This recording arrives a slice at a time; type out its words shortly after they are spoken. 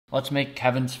Let's make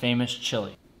Kevin's famous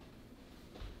chili.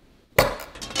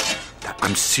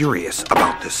 I'm serious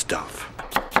about this stuff.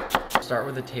 Start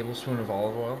with a tablespoon of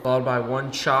olive oil, followed by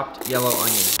 1 chopped yellow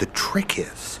onion. The trick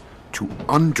is to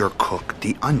undercook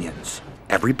the onions.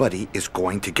 Everybody is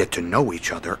going to get to know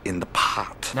each other in the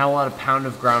pot. Now we'll add a pound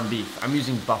of ground beef. I'm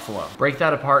using buffalo. Break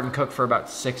that apart and cook for about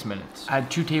 6 minutes.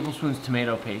 Add 2 tablespoons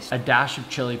tomato paste, a dash of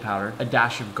chili powder, a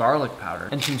dash of garlic powder,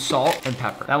 and some salt and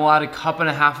pepper. Then we'll add a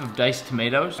 1.5 cups of diced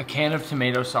tomatoes, a can of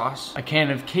tomato sauce, a can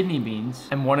of kidney beans,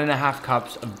 and 1.5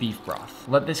 cups of beef broth.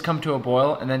 Let this come to a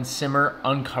boil and then simmer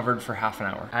uncovered for half an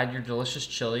hour. Add your delicious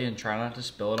chili and try not to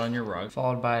spill it on your rug,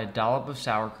 followed by a dollop of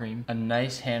sour cream, a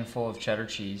nice handful of cheddar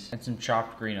cheese, and some chopped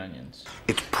green onions.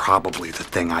 It's probably the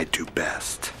thing I do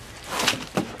best.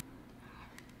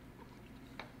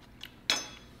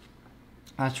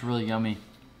 That's really yummy.